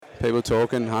People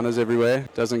talking, hunters everywhere.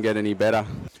 Doesn't get any better.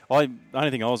 The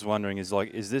only thing I was wondering is,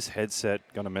 is this headset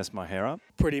going to mess my hair up?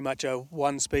 Pretty much a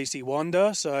one species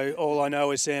wander, so all I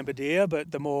know is Samba deer, but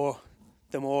the more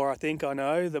I think I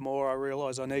know, the more I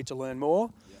realise I need to learn more.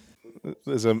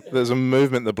 There's a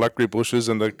movement in the blackberry bushes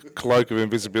and the cloak of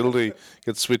invisibility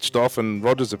gets switched off and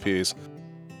Rogers appears.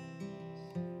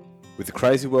 With the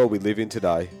crazy world we live in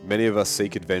today, many of us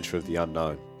seek adventure of the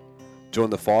unknown.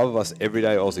 Join the 5 of us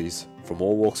everyday Aussies from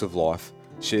all walks of life,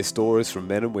 share stories from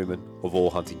men and women of all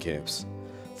hunting camps.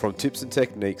 From tips and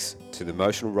techniques to the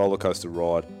emotional rollercoaster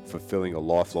ride fulfilling a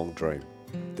lifelong dream,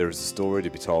 there is a story to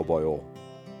be told by all.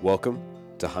 Welcome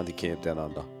to Hunting Camp Down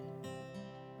Under.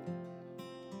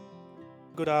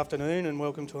 Good afternoon and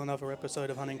welcome to another episode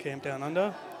of Hunting Camp Down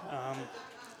Under.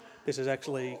 This is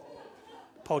actually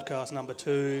podcast number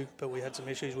 2, but we had some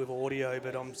issues with audio,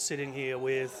 but I'm sitting here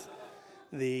with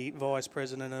the Vice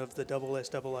President of the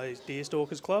SSAA's Deer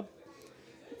Stalkers Club.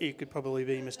 You could probably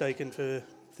be mistaken for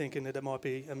thinking that it might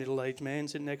be a middle-aged man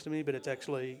sitting next to me, but it's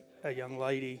actually a young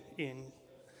lady in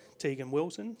Tegan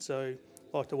Wilson. So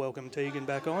I'd like to welcome Tegan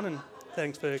back on, and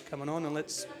thanks for coming on, and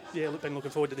been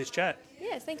looking forward to this chat.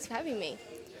 Yeah, thanks for having me.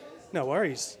 No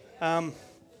worries.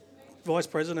 Vice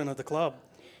President of the club.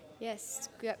 Yes,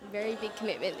 we got a very big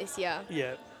commitment this year.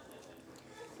 Yeah.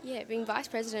 Yeah, being Vice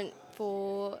President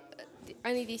for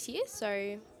only this year,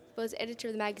 so was editor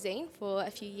of the magazine for a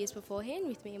few years beforehand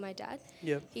with me and my dad.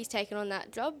 Yep. He's taken on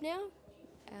that job now.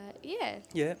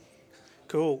 Yeah.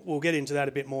 Cool. We'll get into that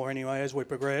a bit more anyway as we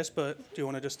progress, but do you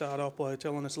want to just start off by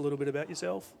telling us a little bit about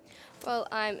yourself? Well,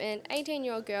 I'm an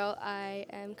 18-year-old girl. I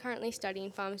am currently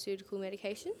studying pharmaceutical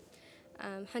medication.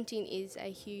 Hunting is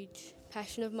a huge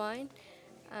passion of mine.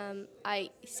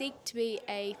 I seek to be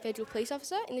a federal police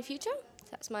officer in the future.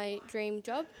 That's my dream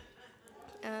job.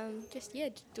 Just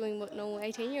doing what normal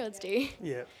 18-year-olds do.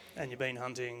 Yeah, and you've been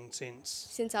hunting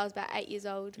since I was about 8 years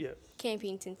old. Yeah.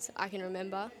 Camping since I can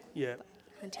remember. Yeah. But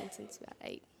hunting since about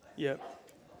 8. Yeah.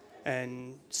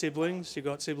 And siblings? You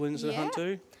got siblings that hunt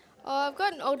too? Oh, I've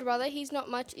got an older brother. He's not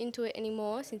much into it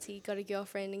anymore since he got a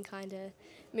girlfriend and kind of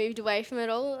moved away from it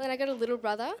all. And I got a little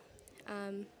brother.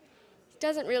 He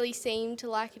doesn't really seem to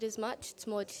like it as much. It's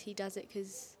more just he does it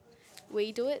because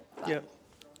we do it. Yep.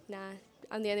 Nah,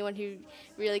 I'm the only one who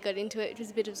really got into it. It was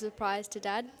a bit of a surprise to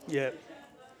Dad. Yeah.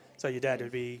 So your dad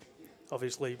would be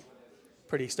obviously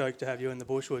pretty stoked to have you in the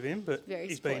bush with him, but Very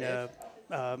he's supportive.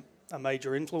 been a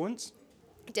major influence.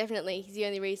 Definitely. He's the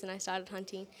only reason I started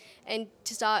hunting. And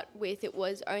to start with, it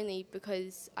was only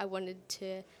because I wanted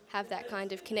to have that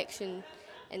kind of connection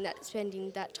and that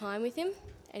spending that time with him.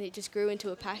 And it just grew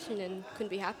into a passion and couldn't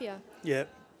be happier. Yeah.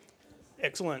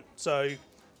 Excellent. So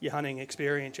your hunting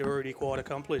experience, you're already quite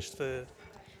accomplished for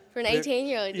an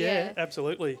 18-year-old, yeah.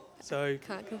 Absolutely. So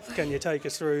Can't complain. can you take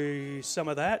us through some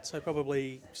of that? So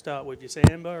probably start with your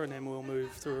Samba and then we'll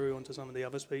move through onto some of the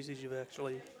other species you've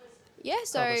actually Yeah,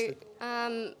 so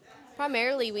harvested.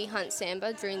 Primarily we hunt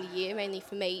Samba during the year, mainly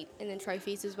for meat and then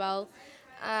trophies as well.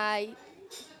 My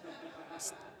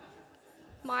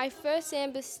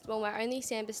only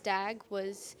Samba stag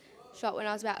was shot when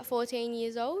I was about 14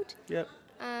 years old. Yep.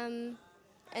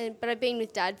 But I've been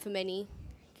with Dad for many,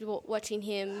 watching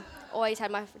him. Always had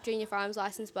my junior firearms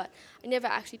license, but I never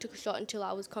actually took a shot until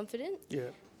I was confident. Yeah.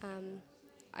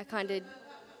 I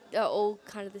all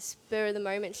kind of the spur of the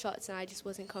moment shots, and I just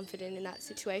wasn't confident in that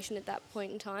situation at that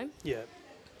point in time. Yeah.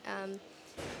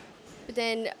 But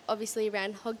then obviously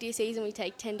around hog deer season we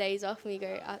take 10 days off and we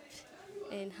go up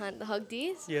and hunt the hog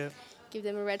deers. Yeah. Give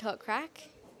them a red hot crack.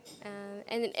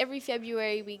 And then every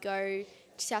February we go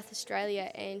to South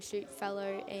Australia and shoot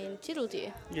fallow and chittle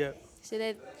deer. Yeah. So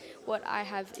they're what I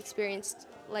have experienced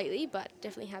lately, but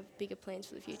definitely have bigger plans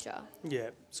for the future. Yeah.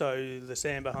 So the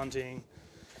Samba hunting,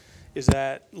 is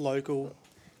that local?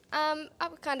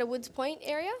 Up kind of Woods Point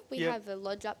area. We Yep. have a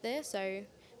lodge up there, so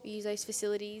we use those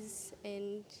facilities,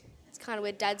 and it's kind of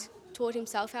where Dad's taught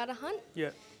himself how to hunt.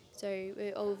 Yeah. So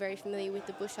we're all very familiar with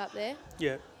the bush up there.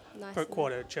 Yeah. Nice.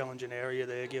 Quite a challenging area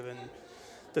there, given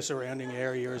the surrounding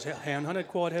area is hound hunted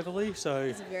quite heavily. So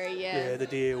It's very, yeah, the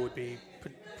deer would be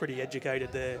pretty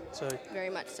educated there. So very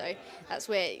much so. That's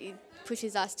where it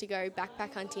pushes us to go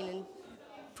backpack hunting and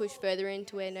push further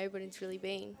into where nobody's really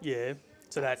been. yeah.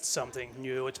 So that's something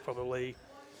new. It's probably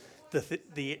the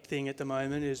thing at the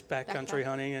moment is backcountry Backpack.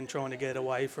 hunting and trying to get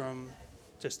away from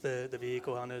just the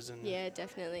vehicle hunters and Yeah,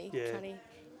 definitely. Yeah. Trying to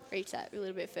reach that a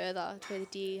little bit further to where the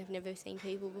deer have never seen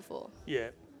people before. yeah.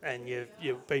 And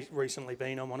you've recently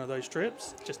been on one of those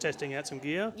trips, just testing out some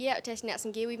gear. Yeah, testing out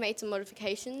some gear. We've made some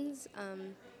modifications,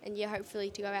 and hopefully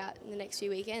to go out in the next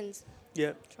few weekends.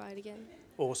 Yeah, Try it again.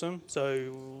 awesome.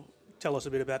 So tell us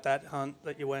a bit about that hunt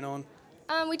that you went on.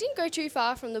 We didn't go too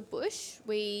far from the bush.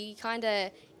 We kind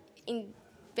of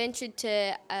ventured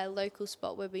to a local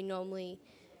spot where we normally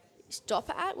stop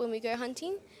at when we go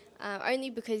hunting, only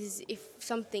because if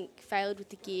something failed with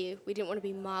the gear, we didn't want to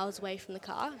be miles away from the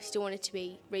car. We still wanted to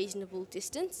be reasonable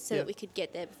distance so that we could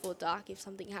get there before dark if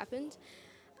something happened.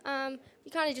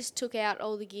 We kind of just took out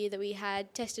all the gear that we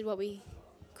had, tested what we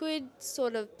could,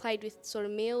 sort of played with sort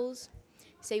of meals,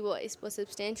 see what was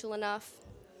substantial enough.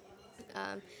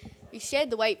 We shared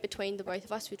the weight between the both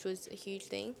of us, which was a huge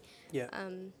thing. Yeah.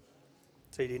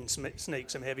 So you didn't sneak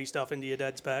some heavy stuff into your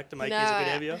dad's pack to make No, his a bit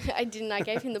heavier? I didn't. I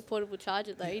gave him the portable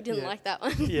charger though. He didn't Yeah. like that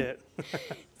one. Yeah.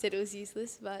 Said it was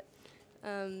useless, but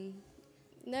no,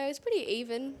 it's pretty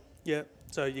even. Yeah.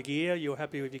 So your gear, you're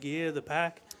happy with your gear, the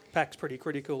pack? Pack's pretty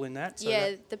critical in that. So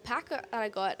Yeah, the pack that I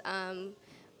got,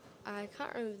 I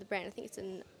can't remember the brand. I think it's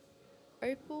an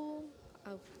Opal.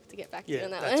 I'll have to get back to you Yeah,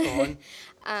 on that that's one.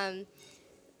 fine.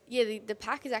 Yeah, the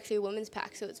pack is actually a woman's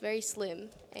pack, so it's very slim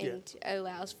and it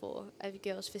allows for a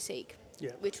girl's physique,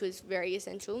 Yeah. which was very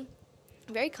essential.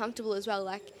 Very comfortable as well.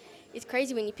 Like, it's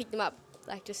crazy when you pick them up,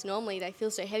 like just normally, they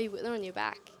feel so heavy when they're on your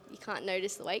back. You can't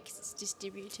notice the weight because it's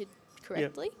distributed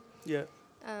correctly. Yeah.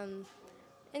 And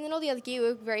then all the other gear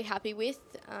we're very happy with.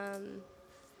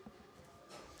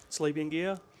 Sleeping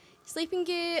gear? Sleeping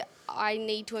gear, I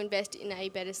need to invest in a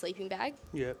better sleeping bag.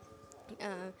 Yeah.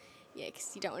 Yeah,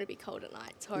 because you don't want to be cold at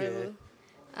night. It's horrible.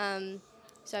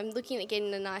 So I'm looking at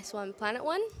getting a nice one, Planet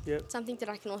One. Yep. Something that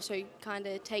I can also kind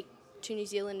of take to New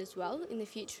Zealand as well in the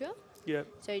future. Yeah.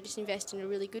 So just invest in a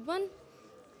really good one.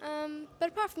 But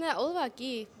apart from that, all of our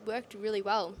gear worked really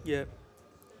well. Yeah.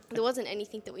 There wasn't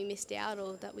anything that we missed out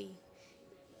or that we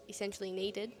essentially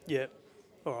needed. Yeah.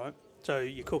 All right. So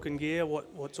your cooking gear,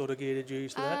 what sort of gear did you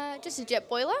use for that? Just a jet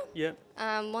boiler. Yeah.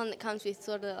 One that comes with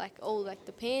sort of like all like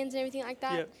the pans and everything like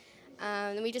that. Yep.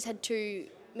 Then we just had 2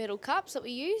 metal cups that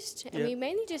we used, and Yep. we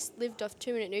mainly just lived off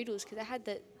 2-minute noodles because they had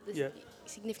the Yep.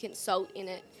 significant salt in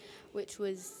it, which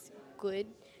was good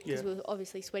because Yep. we were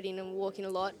obviously sweating and walking a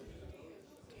lot.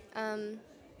 Yeah, and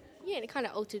it kind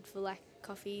of altered for like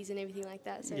coffees and everything like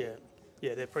that. So Yeah.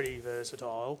 Yeah, they're pretty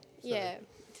versatile. So, yeah,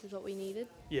 which is what we needed.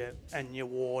 Yeah. And your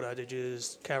water, did you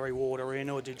just carry water in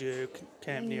or did you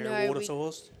camp near No, a water we-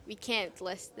 source? We camped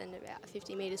less than about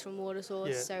 50 metres from water source,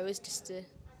 Yeah. so it was just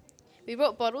we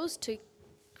brought bottles to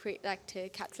to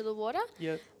capture the water,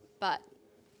 Yeah. but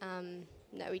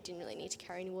no, we didn't really need to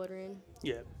carry any water in.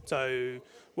 Yeah. So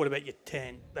what about your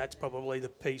tent? That's probably the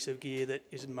piece of gear that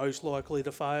is most likely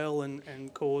to fail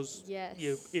and cause Yes.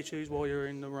 you issues while you're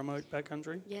in the remote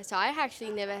backcountry? Yeah, so I actually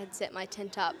never had set my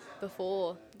tent up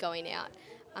before going out.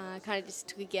 Kind of just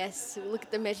took a guess, look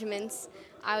at the measurements.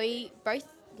 Both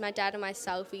my dad and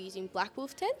myself were using Black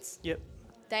Wolf tents. Yep.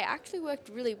 They actually worked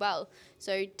really well.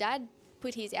 So Dad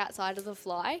put his outside of the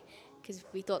fly because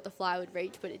we thought the fly would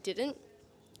reach, but it didn't.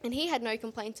 And he had no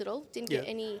complaints at all. Didn't get Yeah.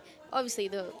 any, obviously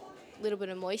the little bit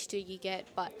of moisture you get,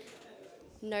 but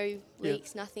no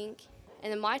leaks, nothing.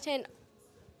 And then my tent,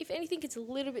 if anything, it's a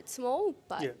little bit small,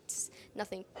 but Yeah. it's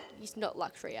nothing. It's not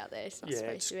luxury out there. It's not Yeah,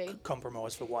 supposed it's to be.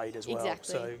 compromised for weight as well.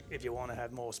 Exactly. So if you want to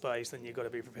have more space, then you've got to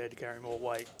be prepared to carry more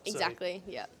weight. So, Exactly,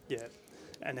 yeah. yeah.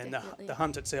 And then Definitely. the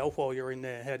hunt itself, while you're in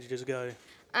there, how did you just go?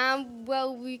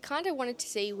 Well, we kind of wanted to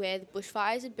see where the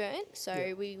bushfires had burnt, so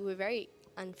Yeah. we were very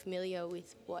unfamiliar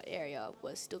with what area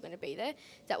was still going to be there.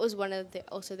 That was one of the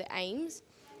aims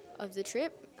of the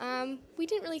trip. We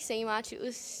didn't really see much. It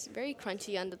was very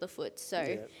crunchy under the foot, so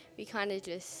Yeah. we kind of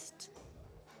just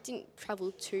didn't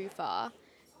travel too far.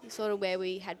 Sort of where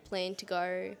we had planned to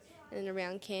go and then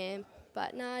around camp.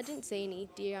 But no, I didn't see any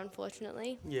deer,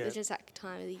 unfortunately. Yeah. It was just that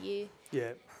time of the year.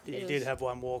 Yeah. You It did was- have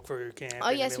one walk through camp. Oh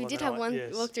in the yes, middle we of did the have night, one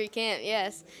yes. walk through camp.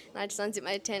 Yes, and I just unzipped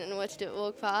my tent and watched it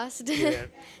walk past. Yeah.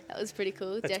 That was pretty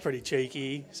cool. That's pretty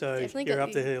cheeky. So Definitely you're got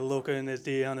up the- there looking, there's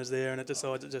deer hunters there, and it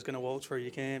decides it's just going to walk through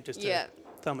your camp just to Yeah.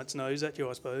 thumb its nose at you,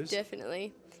 I suppose.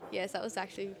 Definitely. Yes, that was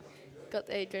actually got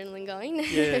the adrenaline going.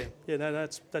 Yeah, yeah, no,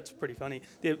 that's pretty funny.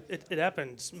 Yeah, it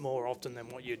happens more often than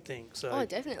what you'd think. So Oh,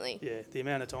 definitely. yeah, the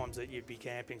amount of times that you'd be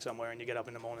camping somewhere and you get up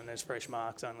in the morning, there's fresh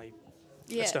marks only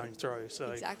Yeah. a stone's throw.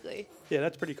 So Exactly. yeah,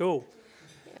 that's pretty cool.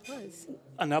 It was.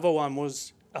 Another one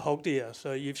was a hog deer.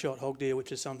 So you've shot hog deer,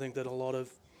 which is something that a lot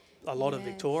of Yes.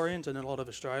 Victorians and a lot of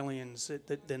Australians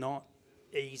that they're not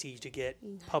easy to get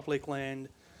public land.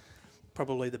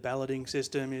 Probably the balloting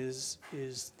system is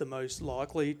the most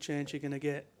likely chance you're going to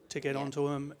get Yeah. onto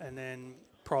them, and then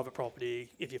private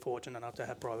property if you're fortunate enough to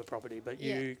have private property. But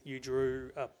you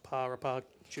drew a Para Park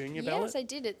Junior ballot. Yes, I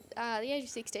did at the age of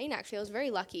 16. Actually, I was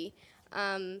very lucky.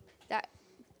 That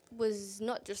was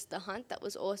not just the hunt that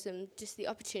was awesome, just the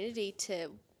opportunity to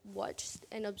watch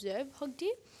and observe hog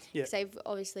deer. Yeah. Because they've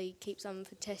obviously keep some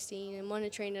for testing and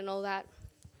monitoring and all that.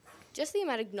 Just the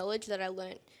amount of knowledge that I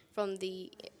learnt from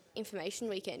the information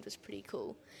weekend was pretty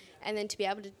cool. And then to be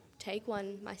able to take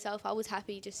one myself, I was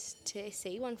happy just to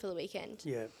see one for the weekend.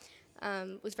 Yeah.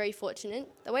 Was very fortunate.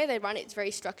 The way they run it's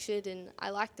very structured, and I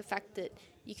like the fact that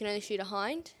you can only shoot a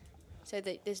hind, so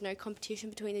that there's no competition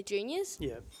between the juniors.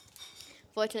 Yeah.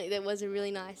 Fortunately, there was a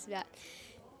really nice about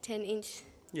 10-inch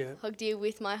Yeah. hog deer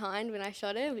with my hind when I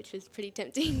shot her, which was pretty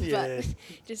tempting, Yeah. but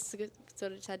just sort of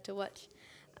just had to watch.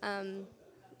 But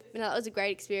no, that was a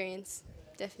great experience.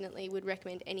 Definitely would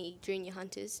recommend any junior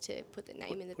hunters to put their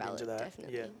name in the Put ballot. into that,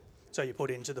 Definitely. yeah. So you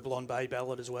put into the Blonde Bay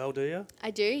ballot as well, do you?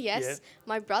 I do, yes. Yeah.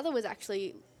 My brother was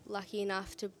actually lucky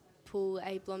enough to pull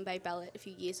a Blonde Bay ballot a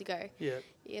few years ago. Yeah.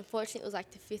 Yeah, unfortunately, it was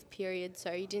like the 5th period,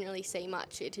 so you didn't really see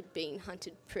much. It had been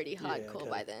hunted pretty Yeah, hardcore okay.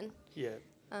 by then. Yeah.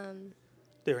 Um,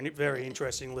 They're a very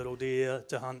interesting little deer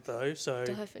to hunt, though. So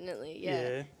Definitely, yeah.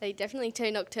 Yeah. They definitely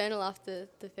turn nocturnal after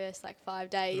the first 5 a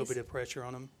days. little bit of pressure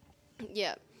on them.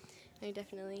 Yeah, no,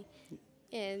 definitely.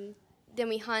 And then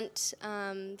we hunt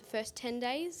the first 10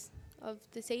 days of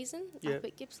the season Yep. up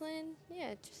at Gippsland.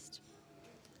 Yeah, just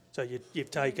So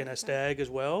you've taken a stag as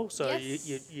well. So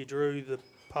Yes. you drew the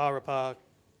Parapar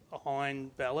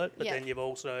hind ballot, but Yep. then you've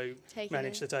also taken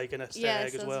managed to take a stag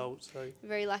Yes, as I was- well. So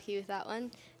very lucky with that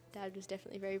one. Dad was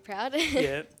definitely very proud.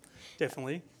 yeah,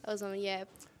 definitely. That was on,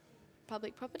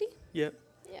 public property. Yep.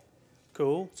 Yeah.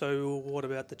 Cool. So what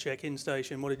about the check-in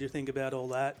station? What did you think about all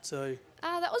that? So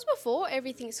That was before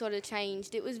everything sort of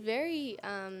changed. It was very,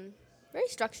 very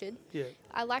structured. yeah,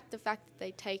 I like the fact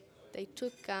that they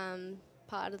took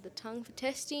part of the tongue for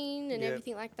testing and Yep.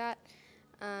 everything like that.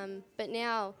 But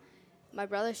now my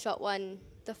brother shot one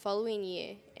the following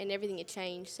year and everything had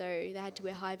changed, so they had to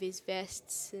wear high-vis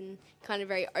vests and kind of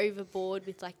very overboard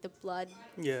with the blood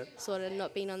yeah, sort of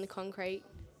not being on the concrete.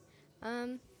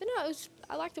 But no,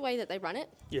 I like the way that they run it.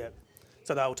 yeah.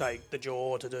 So they'll take the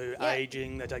jaw to do Yeah.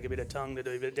 aging. They take a bit of tongue to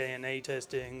do a bit of DNA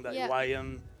testing. They Yeah. weigh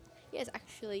them. Yes,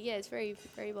 actually, it's very,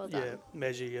 very well done. Yeah,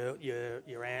 measure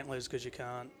your antlers because you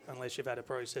can't unless you've had a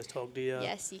processed hog deer.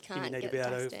 Yes, you can't need to get be able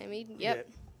to- taxidermied. Yep.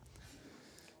 Yeah.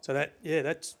 So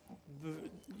that's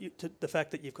the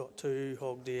fact that you've got 2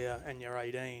 hog deer and you're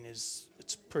 18 it's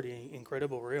pretty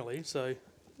incredible, really. So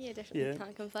Yeah, definitely Yeah.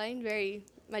 can't complain.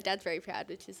 My dad's very proud,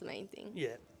 which is the main thing.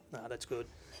 yeah, no, that's good.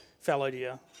 Fallow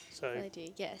deer. So I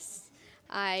do, yes.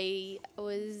 I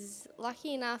was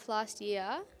lucky enough last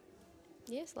year,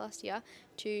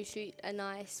 to shoot a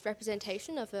nice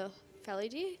representation of a fallow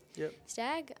deer Yep.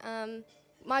 stag.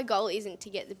 My goal isn't to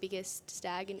get the biggest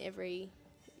stag in every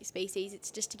species,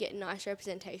 it's just to get a nice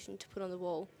representation to put on the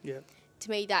wall. yeah, To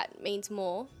me, that means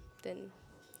more than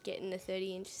getting a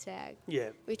 30-inch stag, yeah,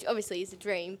 which obviously is a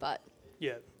dream, but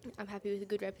yeah, I'm happy with a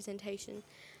good representation.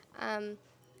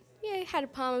 Had a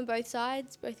palm on both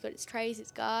sides, both got its trays,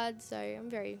 its guards, so I'm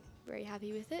very, very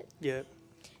happy with it. yeah,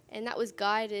 And that was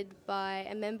guided by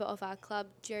a member of our club,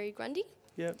 Jerry Grundy,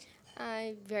 yeah,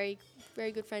 a very,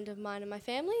 very good friend of mine and my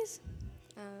family's.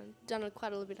 Done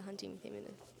quite a little bit of hunting with him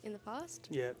in the past.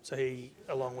 yeah. So he,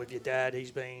 along with your dad, he's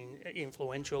been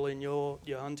influential in your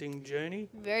hunting journey.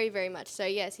 Very, very much so,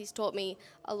 yes. He's taught me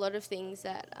a lot of things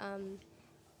that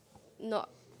not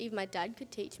even my dad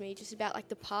could teach me, just about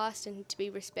the past and to be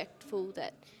respectful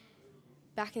that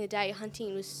back in the day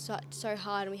hunting was so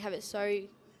hard and we have it so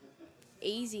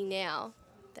easy now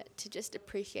that to just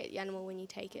appreciate the animal when you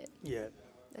take it. Yeah,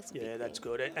 That's a big yeah, that's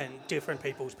thing. good. And different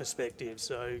people's perspectives.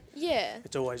 So Yeah,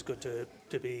 it's always good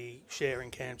to be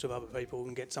sharing camps with other people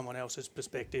and get someone else's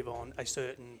perspective on a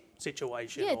certain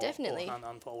situation. Yeah, or, definitely. Or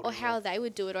unfolding. or how they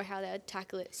would do it or how they would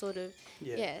tackle it, sort of.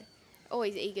 Yeah. Yeah,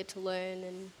 always eager to learn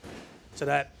and So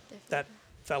that definitely.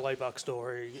 fallow buck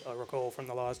story, I recall from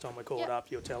the last time we caught Yep. up,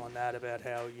 you were telling that about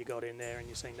how you got in there and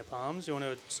you seen the palms. You want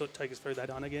to sort of take us through that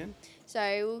hunt again? So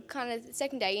we were kind of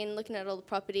second day in looking at all the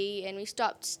property and we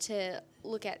stopped to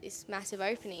look at this massive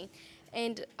opening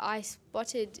and I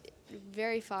spotted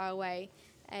very far away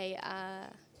a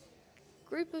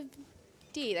group of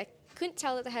deer. They couldn't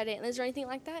tell that they had antlers or anything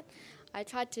like that. I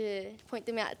tried to point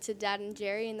them out to Dad and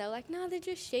Jerry and they were like, no, they're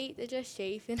just sheep.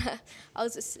 And I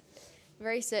was just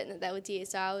very certain that they were deer,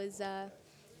 so I was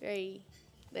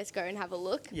let's go and have a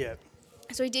look. Yeah,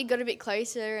 So we got a bit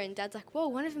closer, and Dad's like, whoa,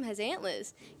 one of them has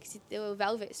antlers, because they were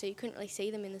velvet, so you couldn't really see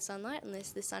them in the sunlight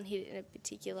unless the sun hit it in a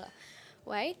particular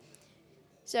way.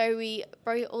 So we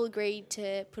all agreed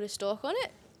to put a stalk on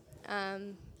it.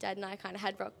 Dad and I kind of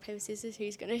had rock, paper, scissors,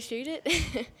 who's going to shoot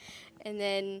it. And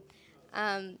then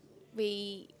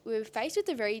we were faced with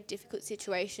a very difficult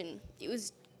situation. It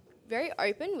was very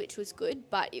open, which was good,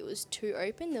 but it was too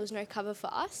open. There was no cover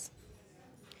for us.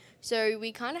 So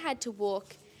we kind of had to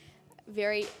walk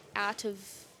very out of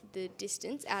the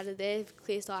distance, out of their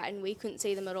clear sight, and we couldn't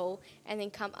see them at all, and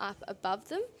then come up above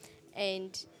them.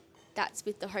 And that's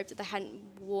with the hope that they hadn't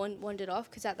wandered off,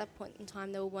 because at that point in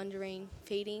time they were wandering,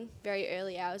 feeding, very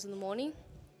early hours in the morning.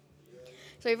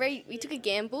 So we took a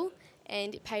gamble,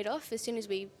 and it paid off. As soon as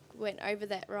we went over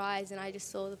that rise and I just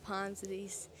saw the palms of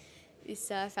this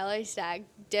fallow stag,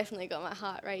 definitely got my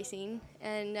heart racing,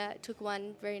 and took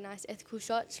one very nice ethical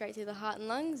shot straight through the heart and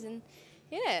lungs, and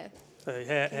yeah. So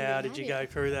how did you go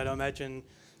through that? I imagine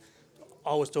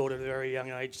I was taught at a very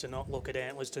young age to not look at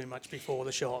antlers too much before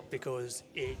the shot, because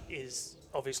it is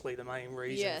obviously the main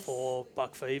reason for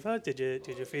buck fever. Did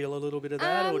you feel a little bit of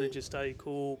that, or did you stay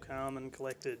cool, calm and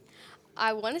collected?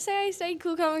 I want to say I stayed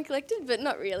cool, calm and collected, but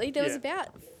not really. There was about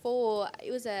 4, it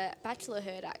was a bachelor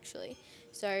herd actually,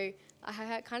 so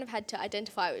I kind of had to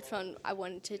identify which one I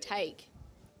wanted to take.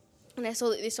 And I saw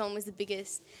that this one was the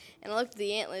biggest, and I looked at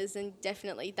the antlers, and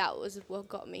definitely that was what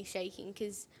got me shaking,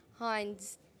 because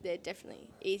hinds, they're definitely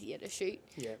easier to shoot.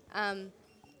 Yeah.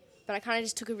 But I kind of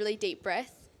just took a really deep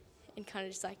breath and kind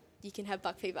of just like, you can have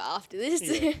buck fever after this.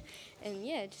 Yeah. And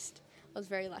I was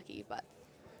very lucky. But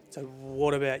So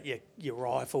what about your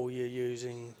rifle you're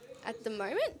using? at the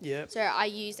moment, Yep. so I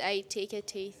use a Tikka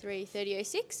T3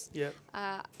 3006. Yep.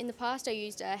 In the past, I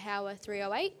used a Hauer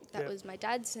 308. That Yep. was my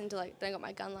dad's, until then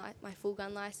I got my full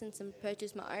gun license and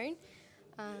purchased my own.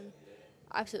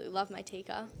 I absolutely love my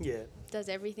Tikka. Yeah. Does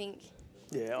everything.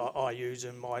 Yeah, I use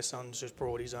them. My son's just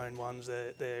brought his own ones.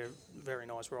 They're very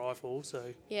nice rifles.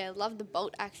 So Yeah, love the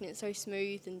bolt action. It's so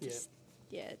smooth and just,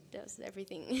 it does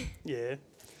everything. yeah.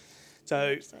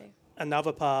 So So,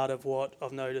 another part of what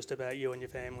I've noticed about you and your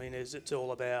family is it's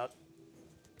all about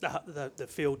the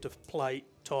field to plate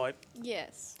type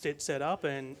yes. set up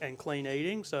and clean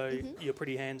eating. So you're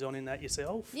pretty hands on in that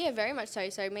yourself. Yeah, very much so.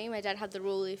 So me and my dad had the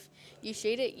rule, if you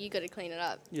shoot it, you got to clean it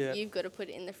up. Yeah. You've got to put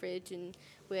it in the fridge and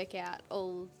work out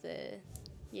all the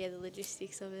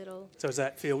logistics of it all. So is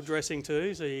that field dressing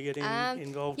too? So you get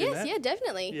involved in Yes, that? yeah,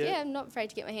 definitely. Yeah. Yeah, I'm not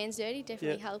afraid to get my hands dirty.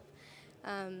 Definitely Yeah. help.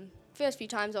 First few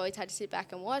times I always had to sit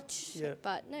back and watch. Yeah.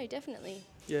 But no, definitely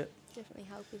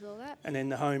help with all that. And then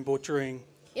the home butchering,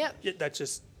 Yep. that's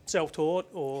just self-taught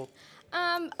or...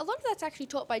 A lot of that's actually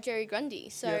taught by Jerry Grundy.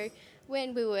 So Yep.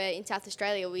 when we were in South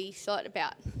Australia, we shot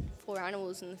about 4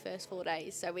 animals in the first 4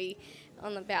 days. So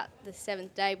on about the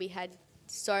 7th day, we had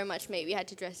so much meat we had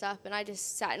to dress up, and I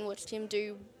just sat and watched him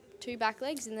do 2 back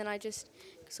legs, and then I just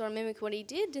sort of mimicked what he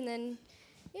did, and then,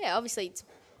 obviously it's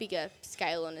bigger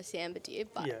scale on a sambar deer,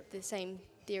 but the same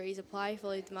theories apply.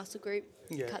 Follow the muscle group,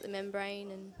 cut the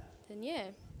membrane, and then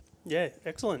Yeah,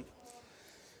 excellent.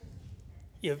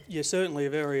 You're certainly a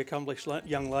very accomplished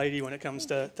young lady when it comes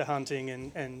to hunting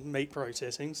and meat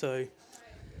processing. So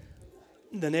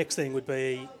the next thing would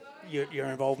be your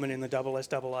involvement in the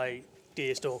SSAA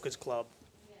Deer Stalkers Club.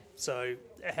 So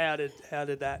how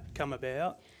did that come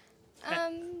about?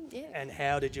 And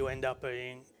how did you end up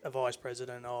being a vice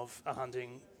president of a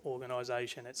hunting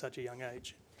organisation at such a young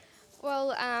age?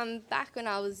 Well, back when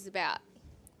I was about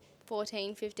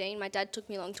 14, 15, my dad took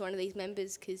me along to one of these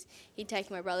members because he'd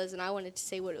taken my brothers and I wanted to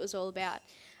see what it was all about.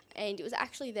 And it was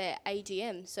actually their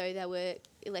AGM, so they were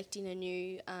electing a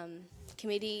new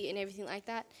committee and everything like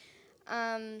that.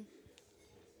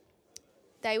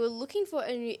 They were looking for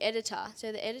a new editor,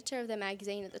 so the editor of the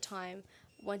magazine at the time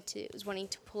was wanting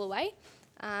to pull away.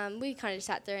 We kind of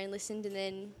sat there and listened, and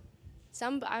then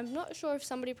I'm not sure if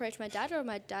somebody approached my dad or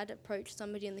my dad approached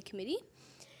somebody in the committee,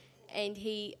 and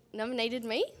he nominated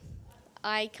me.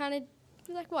 I kind of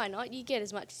was like, why not? You get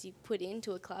as much as you put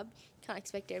into a club. You can't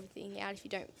expect everything out if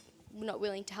you're not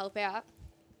willing to help out.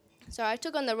 So I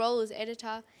took on the role as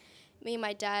editor. Me and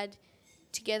my dad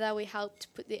together, we helped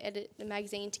put the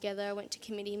magazine together, went to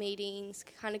committee meetings,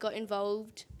 kind of got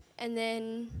involved. And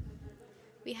then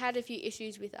we had a few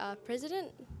issues with our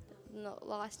president, not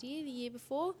last year, the year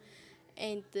before,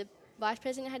 and the vice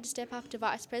president had to step up to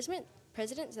vice president,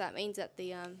 so that means that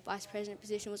the vice president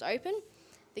position was open.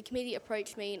 The committee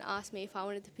approached me and asked me if I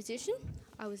wanted the position.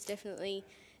 I was definitely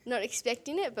not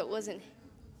expecting it, but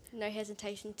no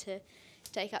hesitation to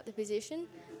take up the position.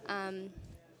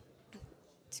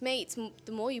 To me, it's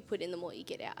the more you put in, the more you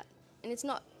get out. And it's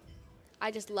not,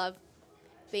 I just love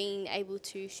being able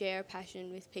to share a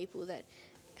passion with people that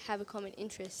have a common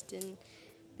interest and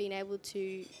being able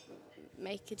to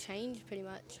make a change pretty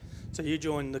much. So you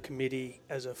joined the committee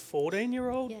as a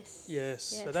 14-year-old? Yes.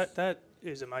 Yes. So that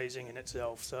is amazing in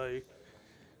itself. So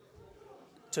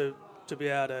to be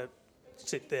able to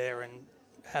sit there and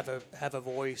have a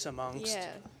voice amongst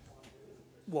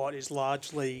what is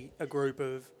largely a group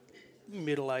of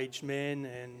middle-aged men,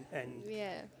 and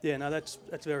Yeah. no, that's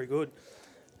very good.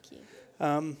 Thank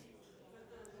you.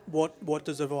 What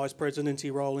does a vice presidency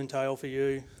role entail for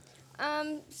you?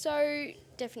 So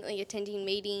definitely attending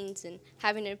meetings and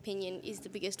having an opinion is the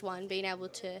biggest one. Being able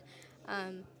to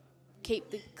keep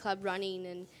the club running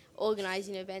and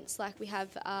organising events, like we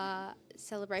have a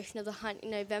celebration of the hunt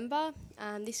in November.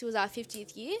 This was our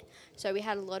 50th year, so we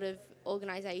had a lot of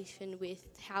organisation with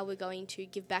how we're going to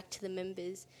give back to the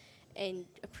members and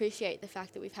appreciate the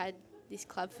fact that we've had this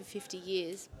club for 50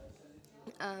 years.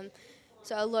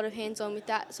 So a lot of hands-on with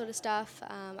that sort of stuff.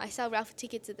 I sell raffle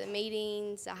tickets at the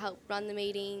meetings. I help run the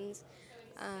meetings.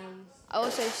 I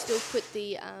also still put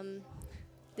the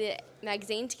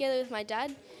magazine together with my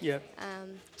dad. Yep.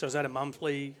 So is that a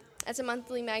monthly? It's a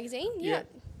monthly magazine. Yeah.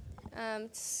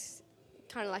 It's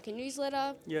kind of like a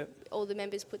newsletter. Yep. All the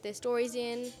members put their stories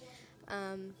in.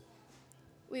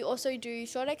 We also do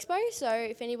Shot Expo. So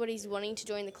if anybody's wanting to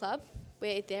join the club,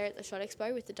 we're there at the Shot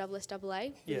Expo with the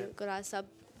SSAA. Yeah. We've got our sub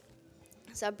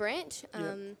branch.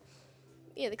 The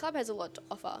club has a lot to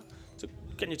offer. So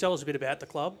can you tell us a bit about the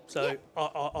club? So Yeah.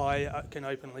 I can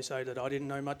openly say that I didn't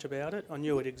know much about it. I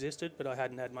knew it existed, but I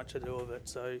hadn't had much to do with it.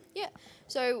 So Yeah,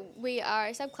 so we are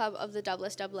a sub-club of the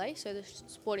SSAA, so the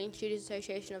Sporting Shooters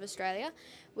Association of Australia.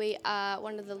 We are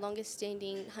one of the longest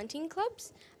standing hunting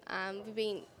clubs.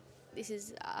 This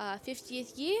is our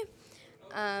 50th year.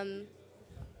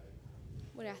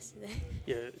 What else is there?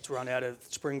 yeah, it's run out of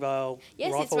Springvale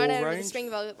Yes, Rifle it's run out of the Range.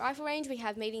 Springvale Rifle Range. We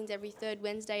have meetings every third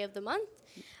Wednesday of the month,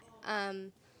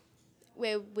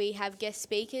 where we have guest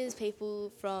speakers,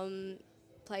 people from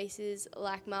places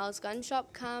like Miles Gun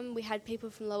Shop come. We had people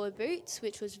from Lower Boots,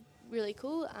 which was really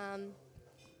cool.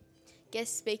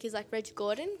 Guest speakers like Reg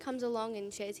Gordon comes along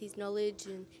and shares his knowledge,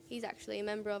 and he's actually a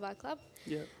member of our club.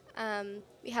 Yeah.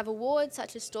 We have awards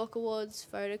such as Stalk Awards,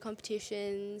 photo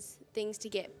competitions, things to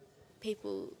get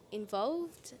people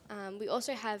involved. We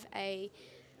also have a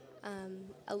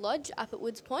lodge up at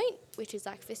Woods Point, which is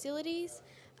like facilities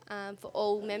for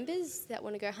all members that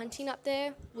want to go hunting up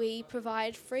there. We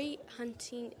provide free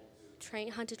hunter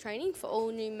training for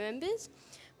all new members,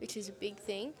 which is a big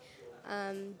thing.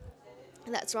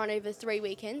 That's run over 3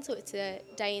 weekends, so it's a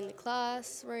day in the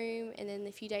classroom and then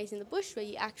a few days in the bush where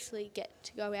you actually get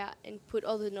to go out and put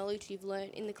all the knowledge you've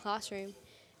learned in the classroom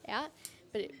out.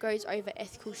 But it goes over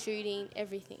ethical shooting,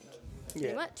 everything,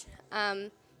 pretty much.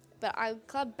 But our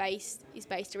club is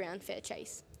based around fair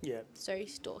chase, Yeah. so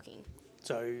stalking.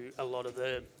 So a lot of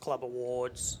the club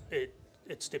awards,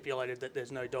 it's stipulated that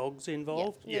there's no dogs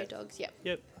involved. No dogs, Yep.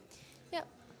 Yep.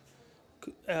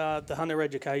 The hunter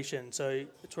education, so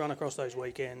it's run across those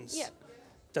weekends. Yep.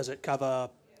 Does it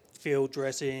cover field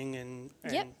dressing and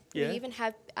Yep. yeah? We even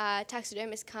have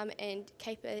taxidermists come and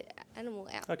cape an animal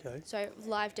out. Okay. So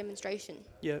live demonstration.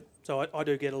 Yeah. So I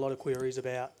do get a lot of queries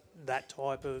about that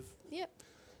type of Yep.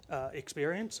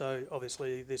 experience. So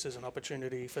obviously this is an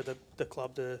opportunity for the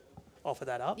club to offer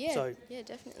that up. Yeah. So Yeah,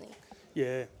 definitely.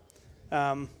 yeah.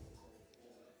 How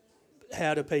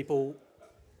do people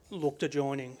look to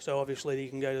joining? So obviously you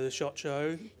can go to the SHOT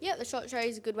Show. Yeah, the SHOT Show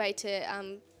is a good way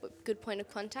to good point of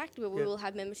contact. We Yep. will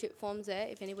have membership forms there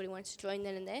if anybody wants to join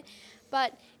then and there.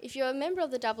 But if you're a member of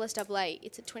the SSAA,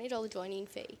 it's a $20 joining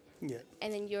fee, Yeah.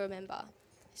 and then you're a member.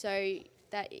 So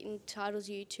that entitles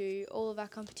you to all of our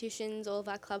competitions, all of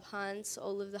our club hunts,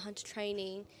 all of the hunter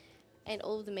training, and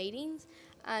all of the meetings.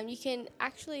 You can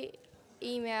actually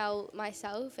email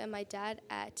myself and my dad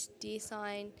at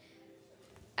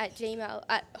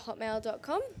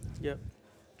deersign@hotmail.com. Yep.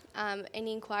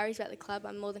 Any inquiries about the club,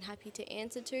 I'm more than happy to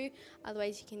answer to.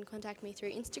 Otherwise, you can contact me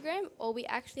through Instagram, or we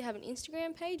actually have an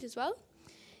Instagram page as well,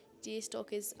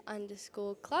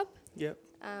 deerstalkers_club. Yep.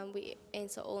 We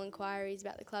answer all inquiries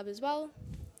about the club as well.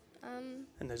 And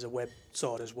there's a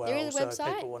website as well. There is a so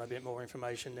website. people want a bit more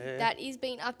information there. That is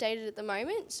being updated at the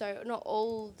moment, so not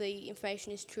all the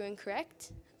information is true and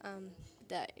correct.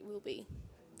 That will be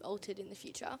altered in the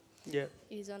future. Yeah.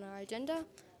 It is on our agenda.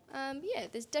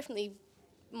 There's definitely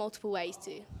multiple ways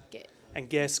to get. And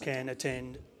guests can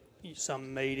attend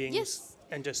some meetings Yes.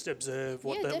 and just observe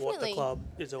what Yeah, the definitely. club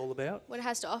is all about. What it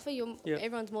has to offer. Yeah.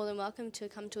 Everyone's more than welcome to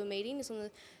come to a meeting. It's on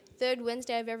the third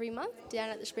Wednesday of every month down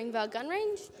at the Springvale Gun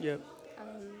Range. Yep.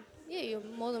 You're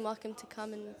more than welcome to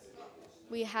come, and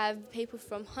we have people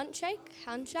from Hunt Shack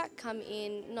come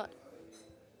in, not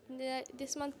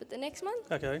this month but the next month.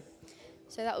 Okay.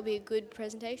 So that will be a good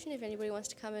presentation if anybody wants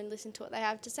to come and listen to what they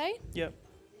have to say. Yep.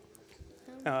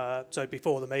 So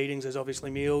before the meetings, there's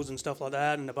obviously meals and stuff like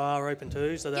that, and the bar open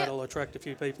too. So that'll attract a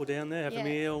few people down there, have a Yeah.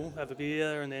 meal, have a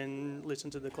beer, and then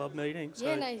listen to the club meeting. So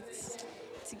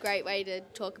It's it's a great way to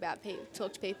talk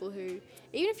to people who,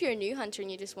 even if you're a new hunter and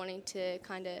you're just wanting to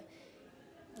kind of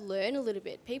learn a little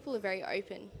bit, people are very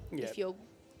open Yeah. if you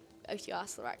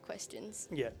ask the right questions.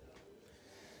 Yeah.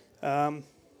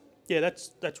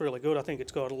 That's really good. I think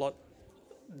it's got a lot.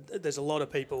 There's a lot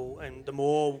of people, and the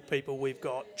more people we've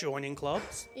got joining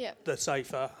clubs, Yeah. the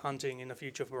safer hunting in the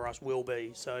future for us will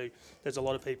be. So there's a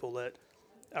lot of people that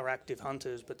are active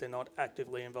hunters, but they're not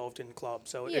actively involved in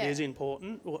clubs. So it Yeah. is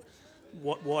important.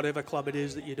 Whatever club it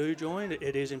is that you do join,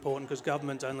 it is important because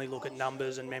governments only look at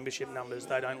numbers and membership numbers.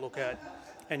 They don't look at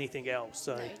anything else.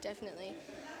 So No, definitely.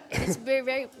 And it's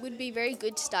would be very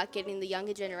good to start getting the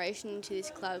younger generation into this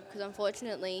club because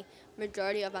unfortunately,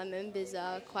 majority of our members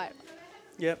are quite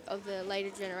yep, of the later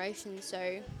generation.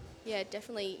 So, yeah,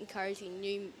 definitely encouraging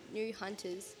new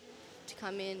hunters to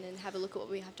come in and have a look at what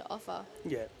we have to offer.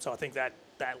 yeah. So I think that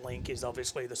link is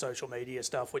obviously the social media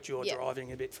stuff, which you're Yeah.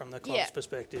 driving a bit from the club's Yeah.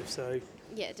 perspective. So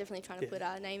Yeah, definitely trying to Yeah. put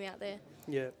our name out there.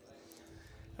 yeah.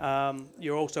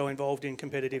 You're also involved in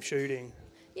competitive shooting.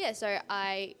 Yeah, so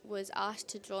I was asked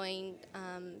to join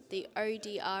the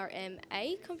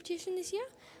ODRMA competition this year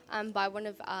by one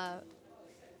of our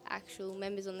actual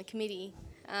members on the committee.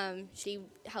 She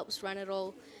helps run it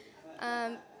all.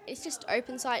 It's just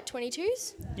open sight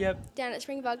 22s Yep. down at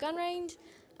Springvale Gun Range,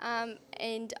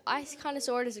 and I kind of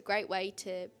saw it as a great way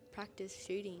to practice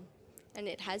shooting, and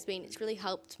it has been. It's really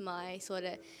helped my sort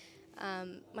of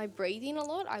my breathing a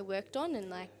lot. I worked on and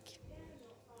like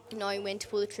knowing when to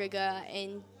pull the trigger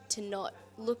and to not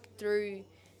look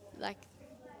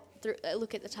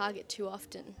look at the target too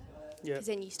often, Yep. because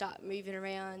then you start moving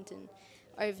around and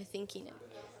overthinking it.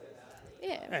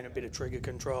 Yeah, And a bit of trigger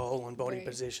control and body Very.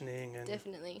 positioning and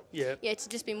definitely. yeah. Yeah, to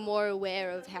just be more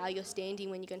aware of how you're standing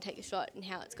when you're going to take the shot and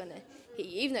how it's going to hit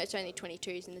you. Even though it's only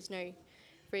 22s and there's no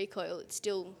recoil, it's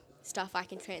still stuff I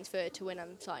can transfer to when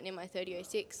I'm sighting in my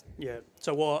 30-06. Yeah.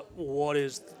 So what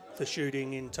is the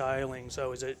shooting entailing?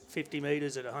 So is it 50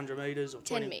 metres, at 100 metres, or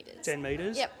 10 20 metres. 10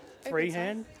 metres? Yep.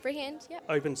 Freehand? Freehand, yep.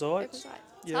 Open Open sights? sight.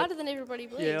 It's Yeah. harder than everybody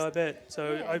believes. Yeah, I bet.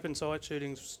 So Yeah. open sight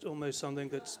shooting's almost something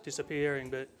that's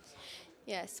disappearing, but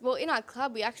Yes. Well, in our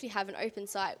club, we actually have an open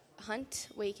sight hunt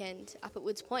weekend up at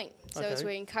Woods Point. So as Okay.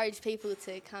 we encourage people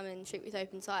to come and shoot with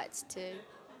open sights to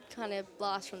kind of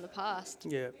blast from the past.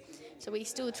 yeah, So we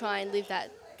still try and live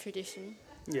that tradition.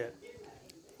 yeah.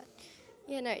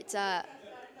 Yeah, no, it's I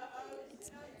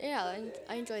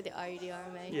enjoy the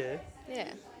ODRMA. Yeah.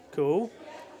 Yeah. Cool.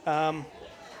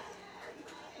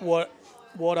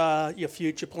 What are your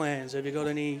future plans? Have you got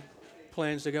any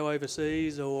plans to go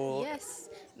overseas or? Yes.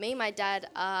 Me and my dad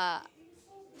are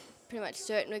pretty much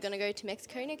certain we're going to go to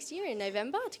Mexico next year in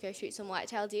November to go shoot some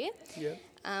whitetail deer.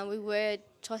 Yeah. We were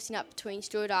tossing up between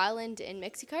Stewart Island and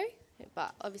Mexico,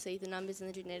 but obviously the numbers and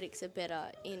the genetics are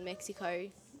better in Mexico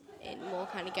and more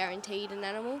kind of guaranteed an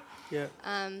animal. Yeah.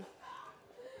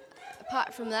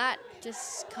 Apart from that,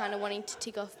 just kind of wanting to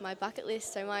tick off my bucket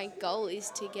list. So my goal is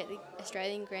to get the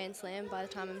Australian Grand Slam by the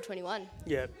time I'm 21.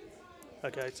 Yeah.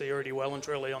 Okay, so you're already well and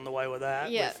truly on the way with that.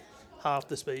 Yeah. With half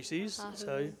the species. Half of so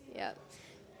them, yeah.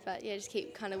 But yeah, just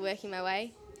keep kind of working my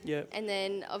way. yeah. And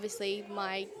then obviously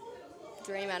my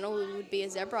dream animal would be a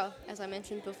zebra, as I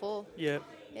mentioned before. Yeah.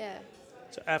 Yeah.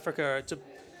 So Africa,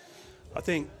 I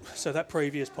think, so that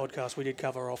previous podcast we did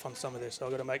cover off on some of this, so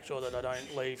I've got to make sure that I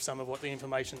don't leave some of what the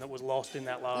information that was lost in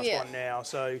that last Yeah. one now.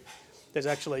 So there's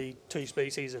actually 2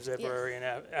 species of zebra in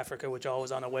Africa which I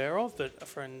was unaware of, but a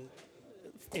friend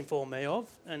informed me of,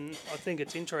 and I think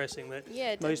it's interesting that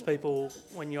Yeah, most people,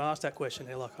 when you ask that question,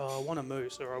 they're like, oh, I want a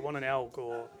moose, or I want an elk,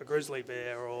 or a grizzly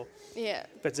bear, or Yeah.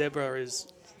 but zebra is,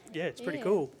 yeah, it's pretty Yeah.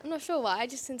 cool. I'm not sure why.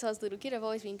 Just since I was a little kid, I've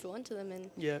always been drawn to them and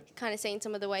Yeah, kind of seen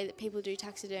some of the way that people do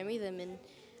taxidermy them. And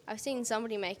I've seen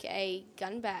somebody make a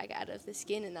gun bag out of the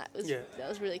skin, and that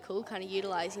was really cool. Kind of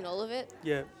utilising all of it.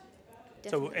 yeah.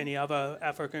 So Definitely. any other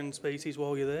African species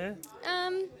while you're there?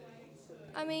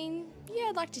 I mean, yeah,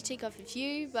 I'd like to tick off a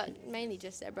few, but mainly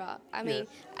just zebra. I mean,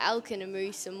 elk and a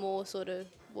moose are more sort of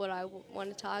what I want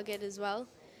to target as well.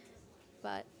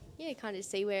 But yeah, kind of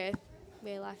see where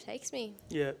life takes me.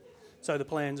 Yeah. So the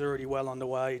plan's already well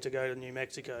underway to go to New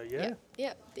Mexico, yeah?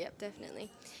 Yep, definitely.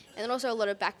 And then also a lot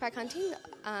of backpack hunting.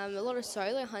 A lot of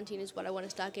solo hunting is what I want to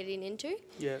start getting into.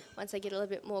 Yeah. Once I get a little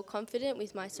bit more confident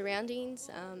with my surroundings.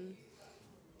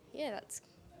 That's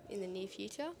in the near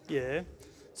future. Yeah.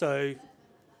 So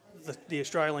the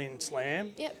Australian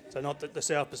Slam. Yep. So not the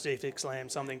South Pacific Slam,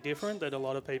 something different that a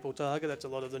lot of people target. That's a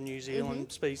lot of the New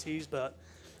Zealand species. But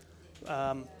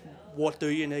what do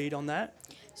you need on that?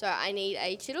 So I need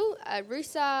a chittle, a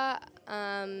rusa,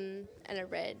 and a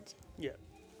red. Yeah.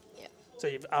 Yeah. So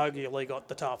you've arguably got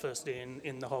the toughest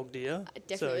in the hog deer. I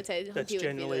definitely would say the hog that's deer would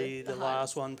be generally the the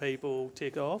last hardest. one people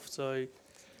tick off. So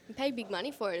You pay big money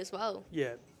for it as well,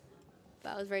 yeah, but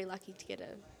I was very lucky to get a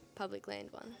public land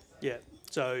one. yeah.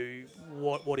 So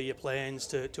what are your plans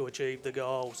to achieve the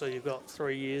goal? So you've got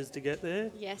 3 years to get there.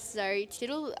 Yes, so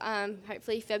Chittle,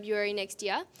 hopefully February next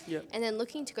year, Yep, and then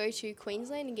looking to go to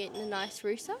Queensland and get a nice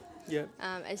rooster, yep,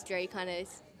 as Dre kind of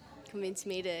convinced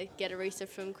me to get a rooster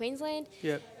from Queensland.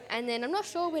 yep, And then I'm not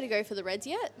sure where to go for the Reds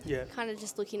yet. Yeah. Kind of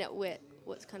just looking at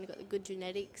what's kind of got the good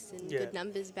genetics and Yeah. good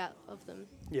numbers of them.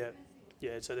 yeah,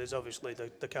 yeah. So there's obviously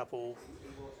the couple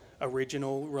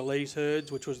original release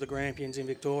herds, which was the Grampians in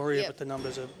Victoria, Yep. but the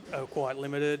numbers are quite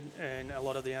limited, and a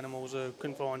lot of the animals are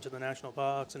confined to the national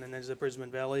parks. And then there's the Brisbane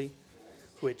Valley,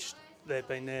 which they've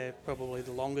been there probably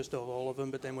the longest of all of them.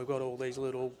 But then we've got all these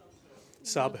little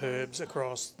suburbs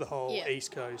across the whole Yeah.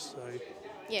 east coast. So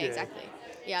Yeah, Yeah. exactly.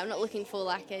 Yeah, I'm not looking for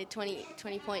like a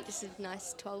 20 point, just a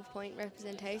nice 12 point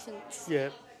representation. yeah,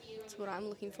 That's what I'm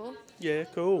looking for. yeah,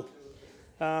 cool.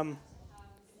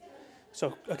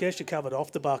 So I guess you covered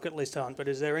off the bucket list hunt, but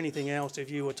is there anything else?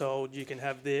 If you were told you can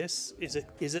have this, is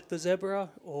it the zebra,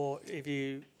 or if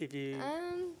you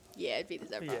Yeah, it'd be the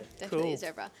zebra. Yeah, Definitely cool. the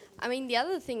zebra. I mean, the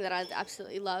other thing that I'd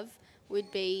absolutely love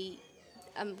would be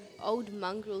old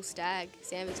mongrel stag,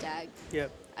 salmon stag.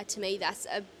 Yep, To me, that's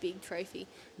a big trophy.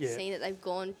 Yeah. Seeing that they've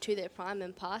gone to their prime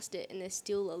and past it, and they're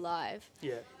still alive.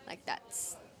 yeah, Like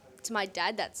that's to my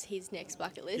dad. That's his next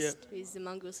bucket list. Is the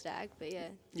mongrel stag. But yeah,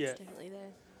 Yeah. it's definitely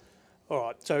there. all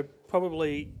right. So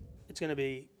probably it's going to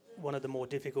be one of the more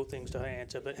difficult things to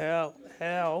answer. But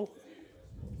how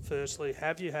firstly,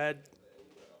 have you had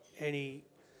any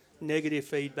negative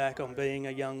feedback on being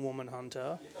a young woman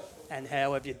hunter, and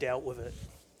how have you dealt with it?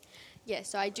 Yeah,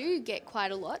 so I do get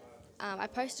quite a lot. I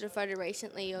posted a photo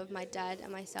recently of my dad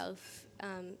and myself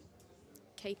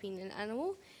keeping an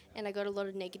animal, and I got a lot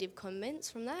of negative comments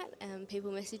from that.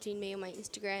 People messaging me on my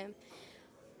Instagram.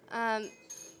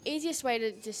 Easiest way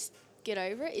to just get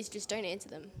over it is just don't answer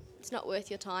them. It's not worth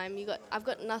your time. I've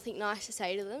got nothing nice to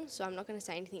say to them, so I'm not going to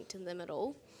say anything to them at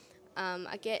all.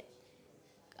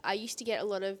 I used to get a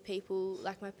lot of people,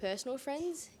 like my personal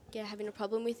friends, having a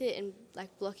problem with it and like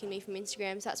blocking me from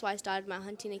Instagram. So that's why I started my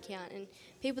hunting account. And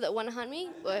people that want to hunt me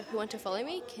or who want to follow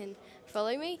me can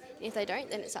follow me. And if they don't,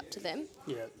 then it's up to them.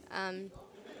 Yeah, I'm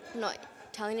not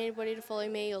telling anybody to follow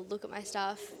me or look at my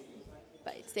stuff,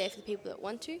 but it's there for the people that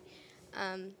want to.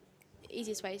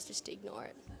 Easiest way is just to ignore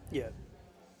it. yeah.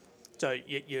 So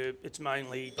it's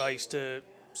mainly based to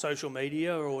social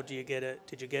media, or did you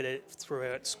get it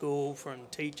throughout school from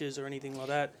teachers or anything like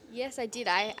that? Yes, I did.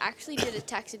 I actually did a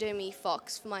taxidermy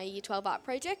fox for my Year 12 art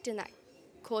project, and that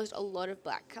caused a lot of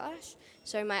backlash.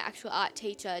 So my actual art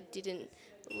teacher didn't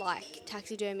like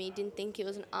taxidermy, didn't think it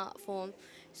was an art form.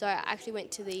 So I actually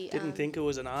went to the... Didn't think it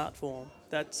was an art form.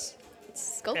 That's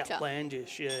it's sculpture.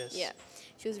 outlandish, yes. Yeah,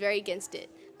 she was very against it.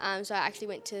 So I actually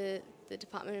went to the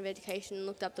Department of Education and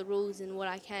looked up the rules and what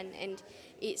I can, and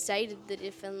it stated that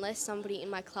unless somebody in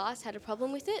my class had a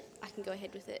problem with it, I can go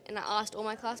ahead with it. And I asked all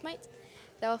my classmates,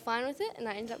 they were fine with it, and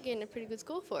I ended up getting a pretty good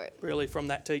score for it. Really, from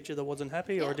that teacher that wasn't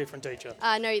happy, or a Yeah. different teacher?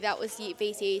 No, that was the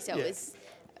VCE, so Yeah. it was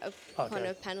a kind Okay.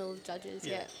 of panel of judges,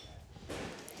 Yeah. yeah.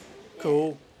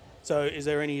 Cool. So is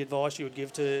there any advice you would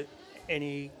give to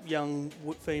any young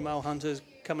female hunters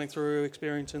coming through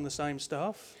experiencing the same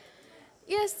stuff?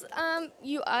 Yes,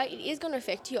 it is going to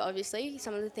affect you, obviously.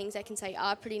 Some of the things I can say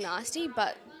are pretty nasty,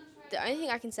 but the only thing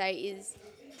I can say is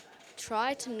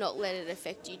try to not let it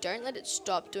affect you. Don't let it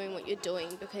stop doing what you're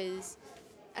doing, because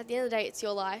at the end of the day, it's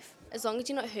your life. As long as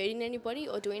you're not hurting anybody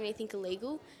or doing anything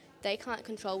illegal, they can't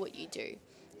control what you do.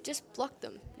 Just block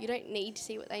them. You don't need to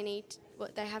see what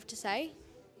they have to say.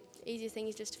 The easiest thing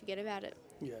is just to forget about it.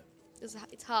 Yeah.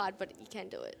 It's hard, but you can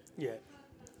do it. Yeah.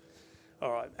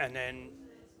 All right. And then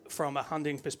from a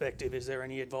hunting perspective, is there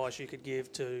any advice you could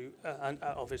give to,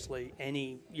 obviously,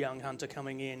 any young hunter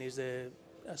coming in? Is there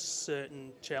a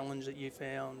certain challenge that you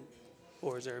found,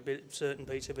 or is there a certain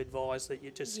piece of advice that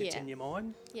you just sits Yeah. in your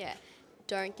mind? Yeah,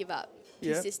 don't give up.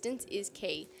 Yeah. Persistence is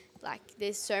key. Like,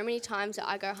 there's so many times that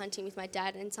I go hunting with my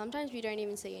dad, and sometimes we don't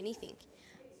even see anything.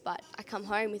 But I come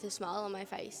home with a smile on my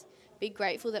face. Be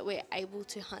grateful that we're able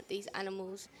to hunt these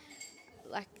animals.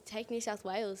 Like, take New South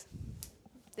Wales.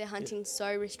 They're hunting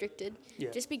so restricted. Yeah.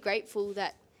 Just be grateful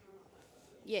that,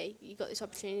 yeah, you got this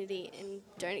opportunity, and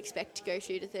don't expect to go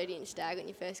shoot a 30-inch stag on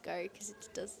your first go, because it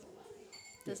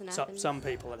doesn't happen. Some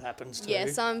people it happens to. Yeah,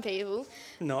 some people.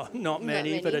 Not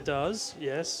many, but many. it does.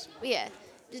 Yes. But yeah,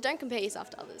 just don't compare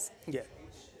yourself to others. Yeah.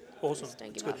 Awesome. Just don't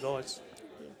It's give good up. advice.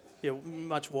 Yeah,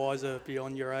 much wiser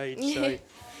beyond your age. So,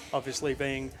 obviously,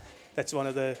 being that's one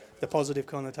of the positive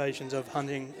connotations of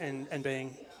hunting and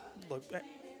being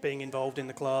being involved in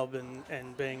the club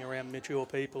and being around mature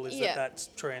people is Yeah. that's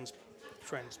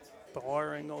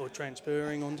transpiring or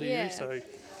transferring onto Yeah. you. So,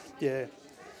 yeah.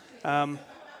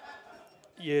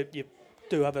 You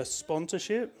do have a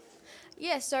sponsorship.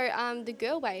 Yeah, so the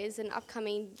Girl Way is an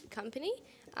upcoming company.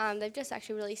 They've just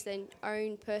actually released their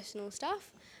own personal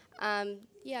stuff. I'm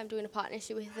doing a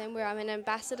partnership with them where I'm an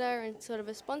ambassador and sort of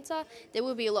a sponsor. There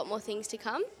will be a lot more things to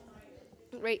come.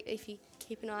 If you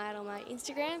keep an eye out on my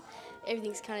Instagram,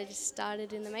 everything's kind of just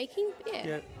started in the making. But yeah,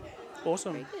 Yeah.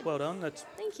 Awesome. Very good. Well done. That's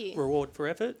thank you. reward for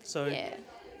effort. So, Yeah.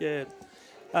 yeah.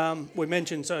 We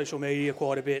mentioned social media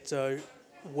quite a bit. So,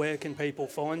 where can people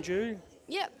find you?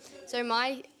 Yep. So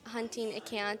my hunting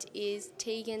account is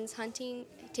Tegan's _hunting_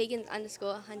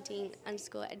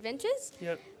 adventures.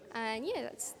 Yep. And yeah,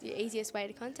 that's the easiest way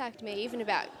to contact me. Even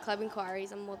about club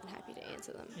inquiries, I'm more than happy to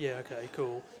answer them. Yeah. Okay.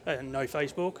 Cool. And no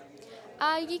Facebook.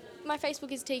 My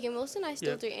Facebook is Tegan Wilson. I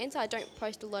still Yep. do answer. I don't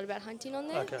post a lot about hunting on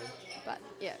there. Okay. But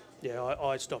yeah. Yeah.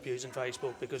 I stopped using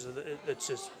Facebook because it's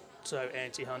just so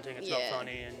anti-hunting. It's not Yeah.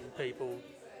 funny, and people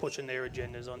pushing their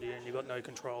agendas onto you, and you've got no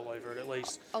control over it. At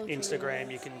least Ultimately, Instagram,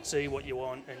 you yes. can see what you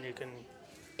want, and you can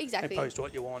Exactly. post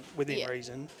what you want within Yeah.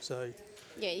 reason. So.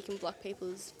 Yeah, you can block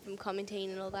people from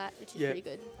commenting and all that, which is Yeah. pretty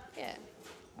good. Yeah.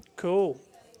 Cool.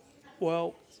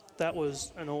 Well, that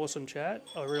was an awesome chat.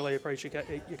 I really appreciate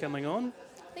you coming on.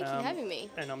 Thank you for having me.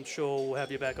 And I'm sure we'll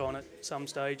have you back on at some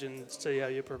stage and see how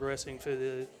you're progressing for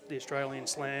the Australian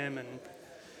Slam and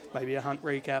maybe a hunt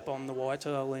recap on the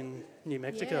whitetail in New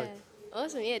Mexico. Yeah.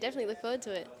 Awesome. Yeah, definitely look forward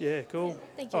to it. Yeah, cool.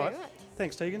 Thank you All very right. much.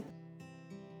 Thanks, Tegan.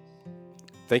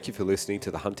 Thank you for listening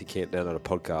to the Hunting Camp Down Under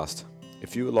podcast.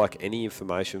 If you would like any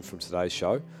information from today's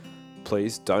show,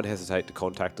 please don't hesitate to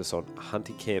contact us on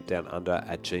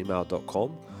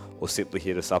huntingcampdownunder@gmail.com or simply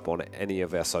hit us up on any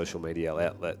of our social media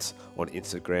outlets on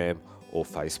Instagram or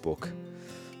Facebook.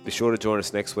 Be sure to join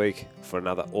us next week for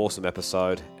another awesome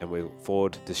episode, and we look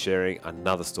forward to sharing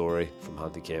another story from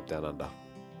Hunting Camp Down Under.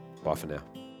 Bye for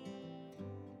now.